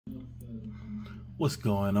What's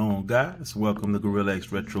going on, guys? Welcome to Gorilla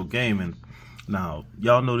X Retro Gaming. Now,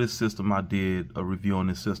 y'all know this system. I did a review on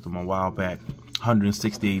this system a while back.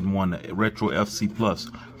 168-1 Retro FC Plus.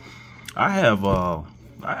 I have a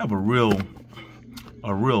real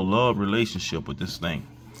love relationship with this thing,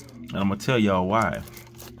 and I'm gonna tell y'all why.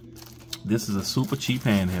 This is a super cheap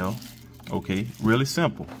handheld. Okay, really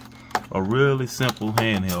simple. A really simple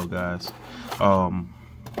handheld, guys.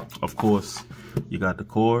 Of course, you got the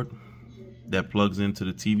cord that plugs into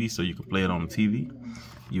the TV so you can play it on the TV.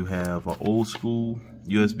 You have an old school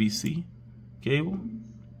USB-C cable.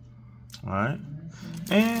 Alright.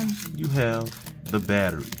 And you have the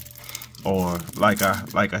battery. Or like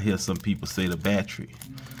I hear some people say, the battery.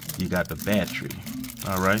 You got the battery.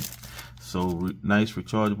 Alright. So nice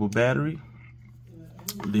rechargeable battery.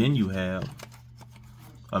 Then you have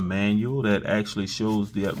a manual that actually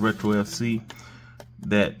shows the Retro FC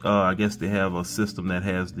that I guess they have a system that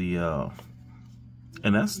has the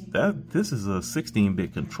and this is a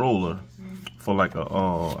 16-bit controller for like a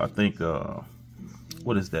I think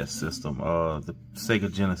what is that system, the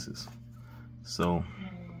Sega Genesis. So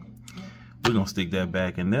we're gonna stick that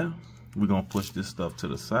back in there. We're gonna push this stuff to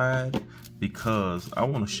the side because I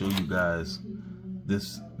want to show you guys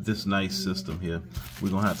this nice system here. We're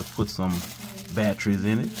gonna have to put some batteries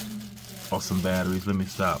in it, or some batteries. Let me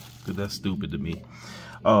stop, because that's stupid to me.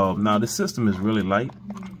 Now this system is really light,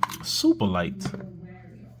 super light,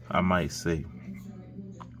 I might say,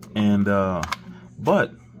 and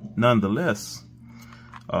but nonetheless,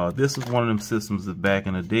 this is one of them systems that back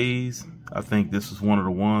in the days, I think this is one of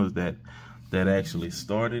the ones that actually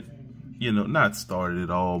started, you know, not started at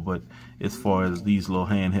all, but as far as these little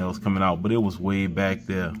handhelds coming out, but it was way back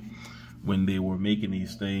there when they were making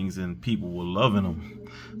these things and people were loving them.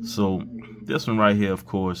 So this one right here, of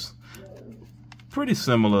course, pretty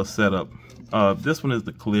similar setup. This one is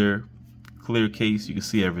the clear case. You can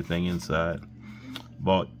see everything inside.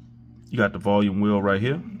 But you got the volume wheel right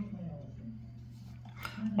here.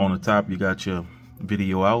 On the top, you got your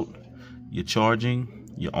video out, your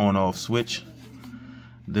charging, your on-off switch.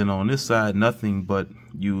 Then on this side, nothing but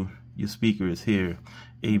your speaker is here.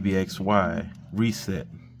 ABXY, reset,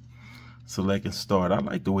 select and start. I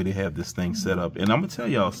like the way they have this thing set up. And I'm gonna tell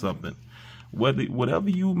y'all something. Whatever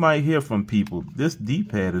you might hear from people, this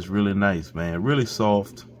D-pad is really nice, man. Really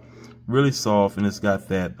soft, and it's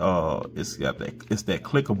that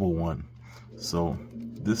clickable one. So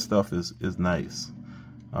this stuff is nice.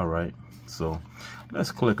 All right, so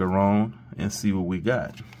let's click around and see what we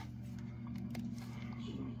got.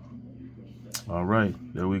 All right,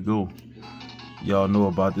 there we go. Y'all know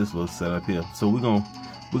about this little setup here. So we're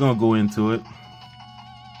gonna go into it.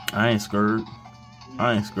 I ain't scared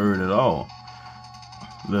at all.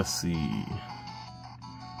 Let's see.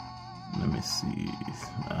 Let me see.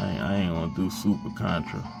 I ain't gonna do super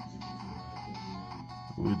contra.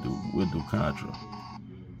 We'll do contra.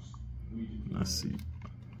 Let's see.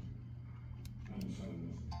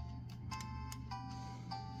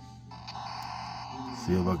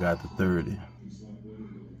 See if I got the 30.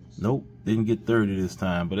 Nope, didn't get 30 this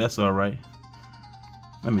time, but that's all right.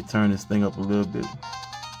 Let me turn this thing up a little bit.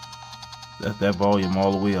 That's that volume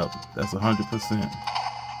all the way up. That's 100%.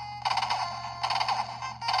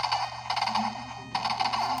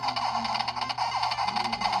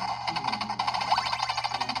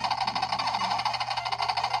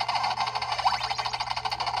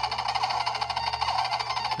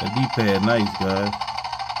 That D-pad nice, guys.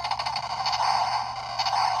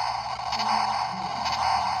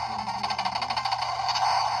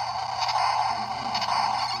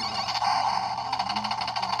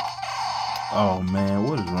 Oh man,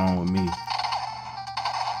 what is wrong with me?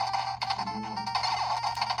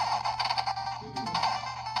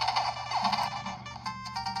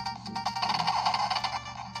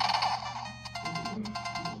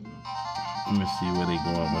 Let me see where they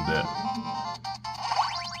going with that.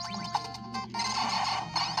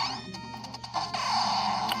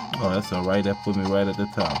 Oh, that's all right. That put me right at the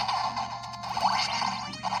top.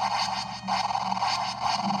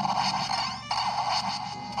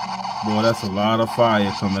 Boy, that's a lot of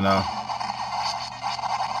fire coming out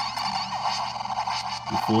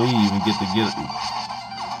before he even get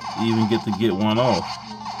to get one off.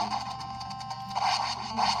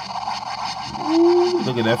 Ooh,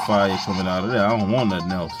 look at that fire coming out of there. I don't want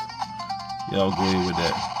nothing else. Y'all go ahead with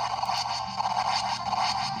that.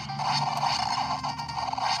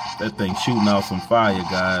 That thing shooting out some fire,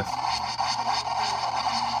 guys.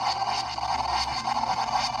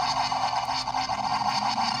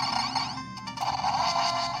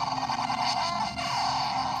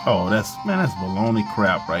 Oh, that's baloney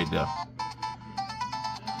crap right there.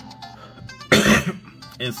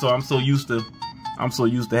 And so I'm so used to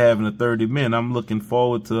having a 30 men. I'm looking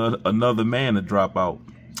forward to another man to drop out.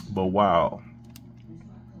 But wow.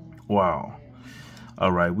 Wow.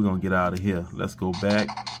 All right, we're gonna get out of here. Let's go back.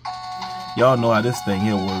 Y'all know how this thing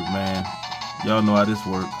here work, man. Y'all know how this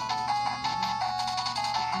work.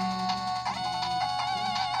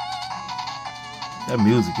 That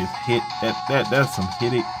music is that's some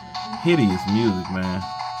hideous music, man.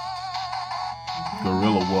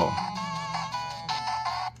 Gorilla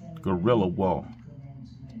Wall.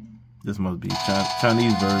 This must be a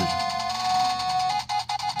Chinese version.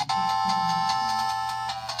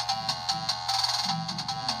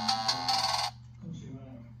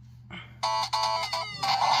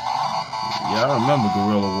 Yeah, I remember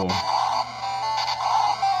Gorilla Wall.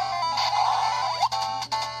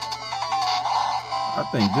 I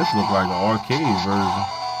think this looks like an arcade version.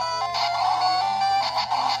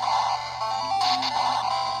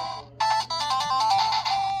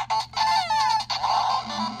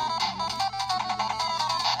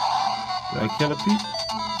 Did I kill a peep?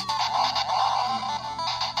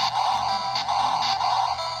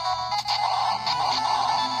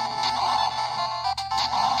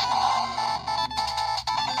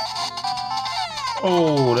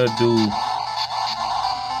 Oh, that dude.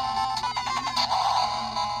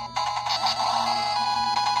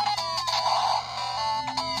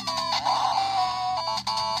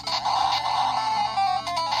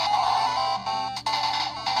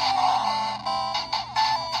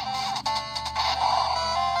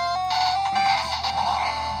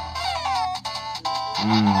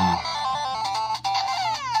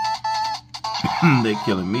 They're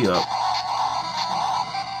killing me up.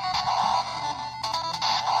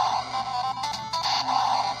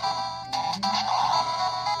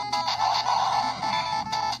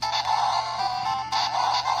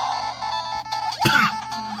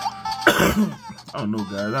 I don't know,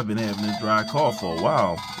 guys. I've been having this dry cough for a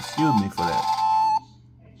while. Excuse me for that.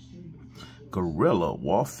 Guerrilla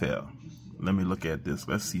warfare. Let me look at this.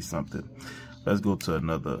 Let's see something. Let's go to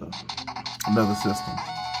another system.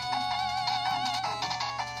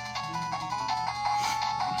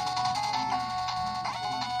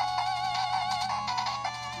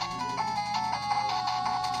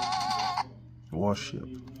 Warship.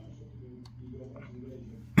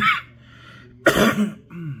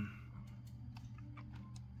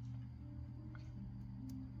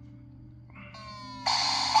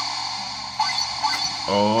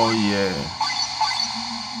 Oh yeah,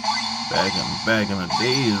 back in the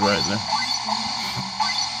days, right now.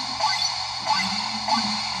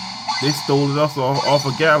 They stole it also off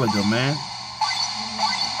of Gallagher, man.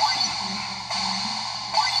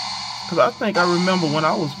 Cause I think I remember when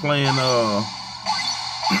I was playing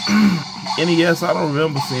NES, I don't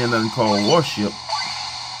remember seeing nothing called Warship.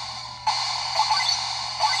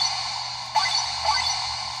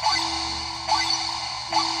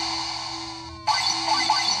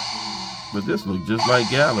 But this looks just like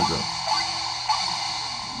Gallagher.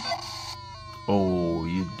 Oh,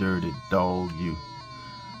 you dirty dog, you.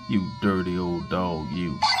 You dirty old dog,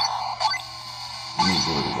 you. Let me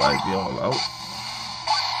go to wipe y'all out.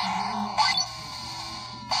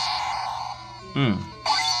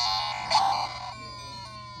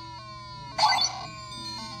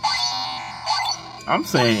 I'm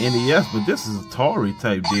saying NES, but this is a Atari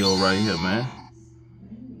type deal right here, man.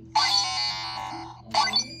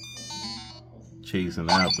 Chasing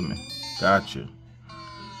after me. Gotcha.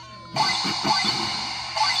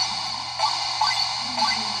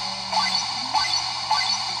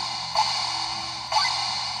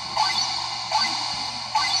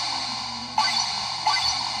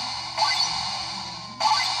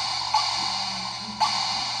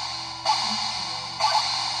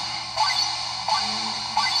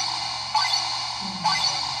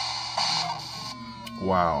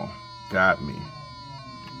 Wow, got me.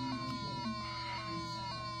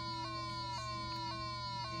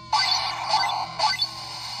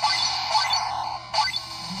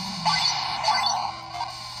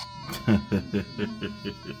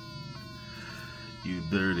 You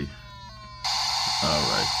dirty.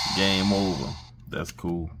 Alright, game over. That's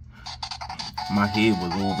cool. My head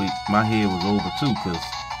was over too, cause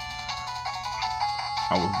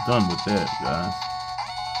I was done with that, guys.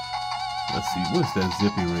 Let's see, what's that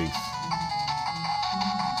zippy race?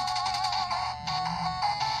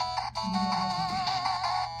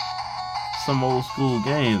 Some old school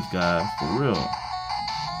games, guys, for real.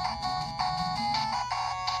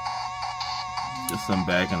 Just some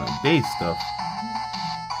back in the day stuff.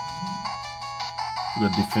 The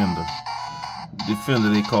Defender. Defender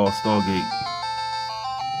they call Stargate.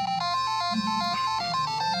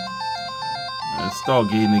 At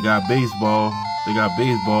Stargate, they got baseball. They got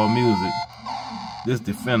baseball music. This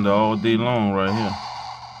Defender all day long right here.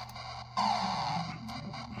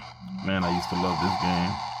 Man, I used to love this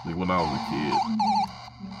game like when I was a kid.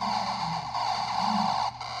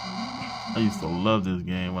 I used to love this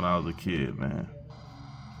game when I was a kid, man.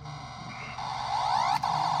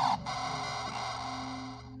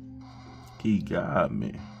 He got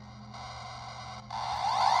me.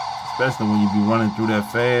 Especially when you be running through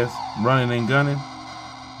that fast, running and gunning.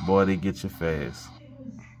 Boy, they get you fast.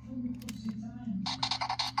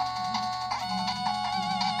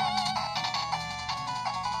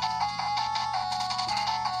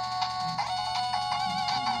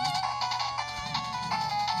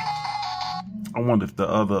 I wonder if the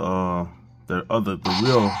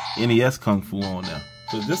real NES Kung Fu on there.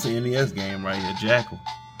 Cause this is an NES game right here, Jackal.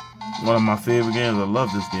 One of my favorite games. I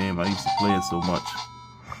love this game. I used to play it so much.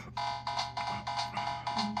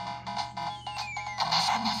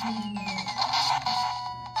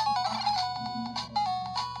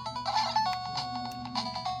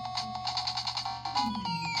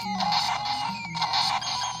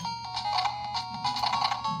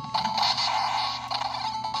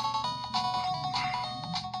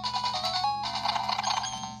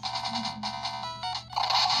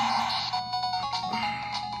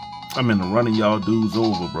 I'm in the running y'all dudes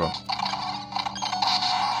over, bro.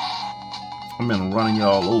 I'm in the running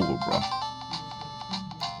y'all over, bro.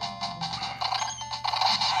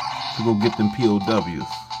 To go get them POWs.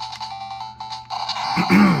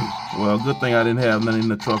 Well, good thing I didn't have nothing in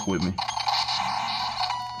the truck with me.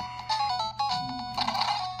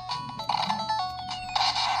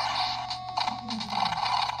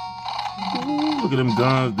 Ooh, look at them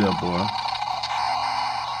guns there, boy.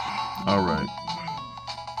 All right.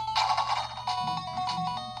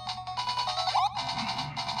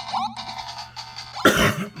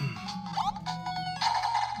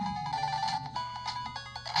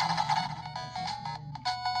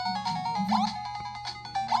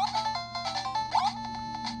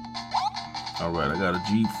 Alright, I got a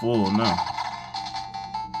Jeep full now.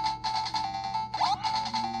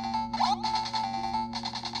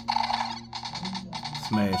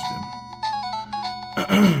 Smashed him.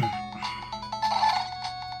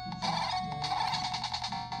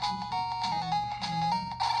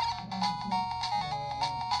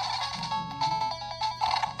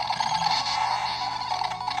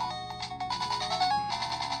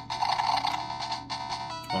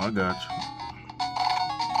 Oh, I got you.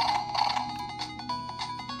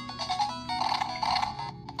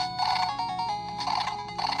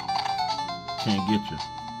 Can't get you.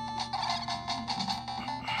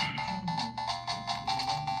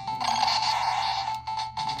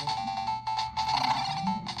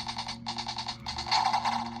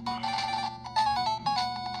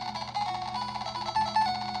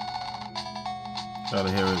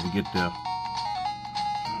 Gotta hurry to get there.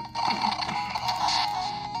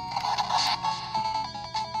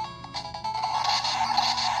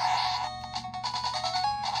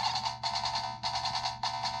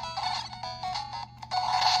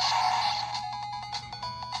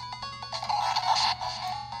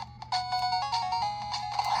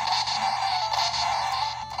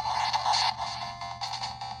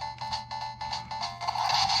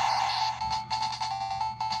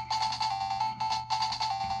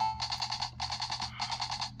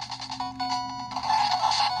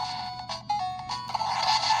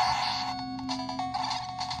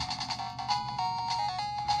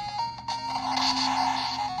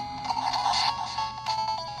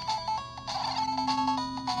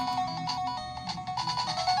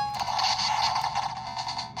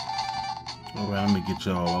 Alright, let me get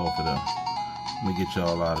y'all off of there. Let me get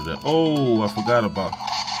y'all out of there. Oh, I forgot about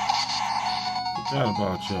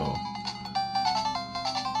y'all.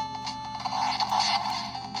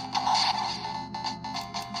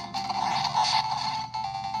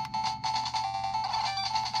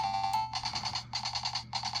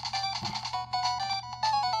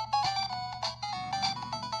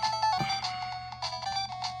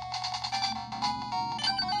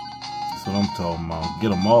 That's what I'm talking about. Get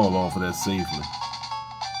them all off of that safely.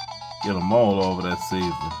 Get them all off of that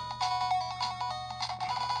safely.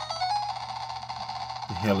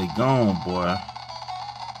 The hell he gone, boy.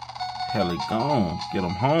 Hell he gone. Get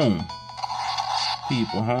them home.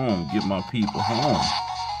 People home. Get my people home.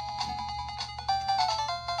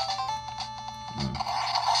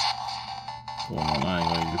 Hold on,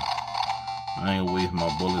 I ain't gonna waste my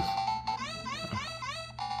bullets.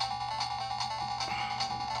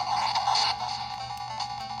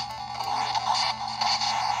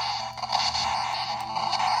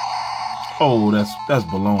 Oh, that's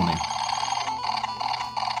baloney.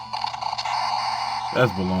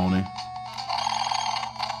 That's baloney.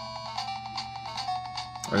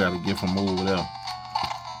 I gotta get from over there.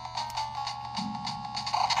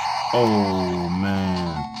 Oh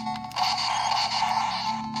man.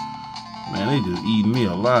 Man, they just eating me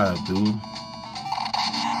alive, dude.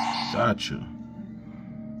 Gotcha.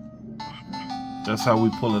 That's how we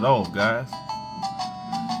pull it off, guys.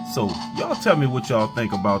 So y'all tell me what y'all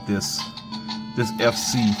think about this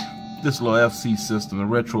FC, this little FC system, the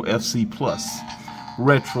Retro FC Plus.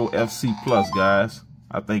 Retro FC Plus, guys.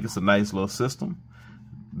 I think it's a nice little system.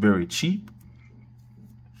 Very cheap.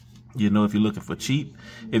 You know, if you're looking for cheap,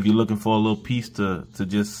 if you're looking for a little piece to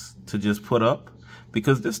just put up,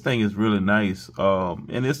 because this thing is really nice,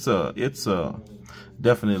 and it's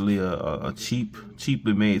definitely a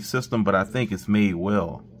cheaply made system, but I think it's made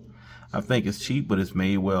well. I think it's cheap, but it's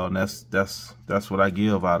made well, and that's what I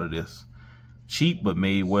give out of this. Cheap but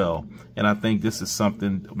made well. And I think this is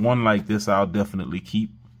something, one like this I'll definitely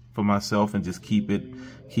keep for myself and just keep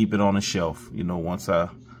it on the shelf. You know, once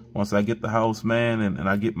I get the house, man, and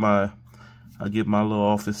I get my little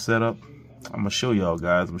office set up, I'm gonna show y'all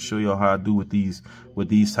guys. I'm gonna show y'all how I do with these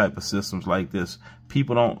type of systems like this. A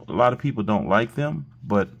lot of people don't like them,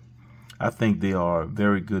 but I think they are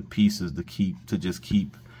very good pieces to just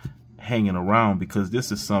keep hanging around, because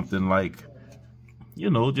this is something like, you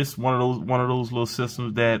know, just one of those little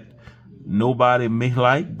systems that nobody may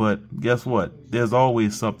like, but guess what? There's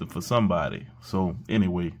always something for somebody. So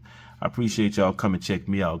anyway, I appreciate y'all coming check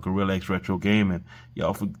me out, Gorilla X Retro Gaming.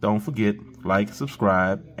 Y'all don't forget, like,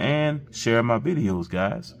 subscribe, and share my videos,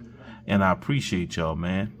 guys. And I appreciate y'all,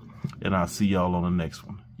 man. And I'll see y'all on the next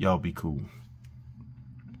one. Y'all be cool.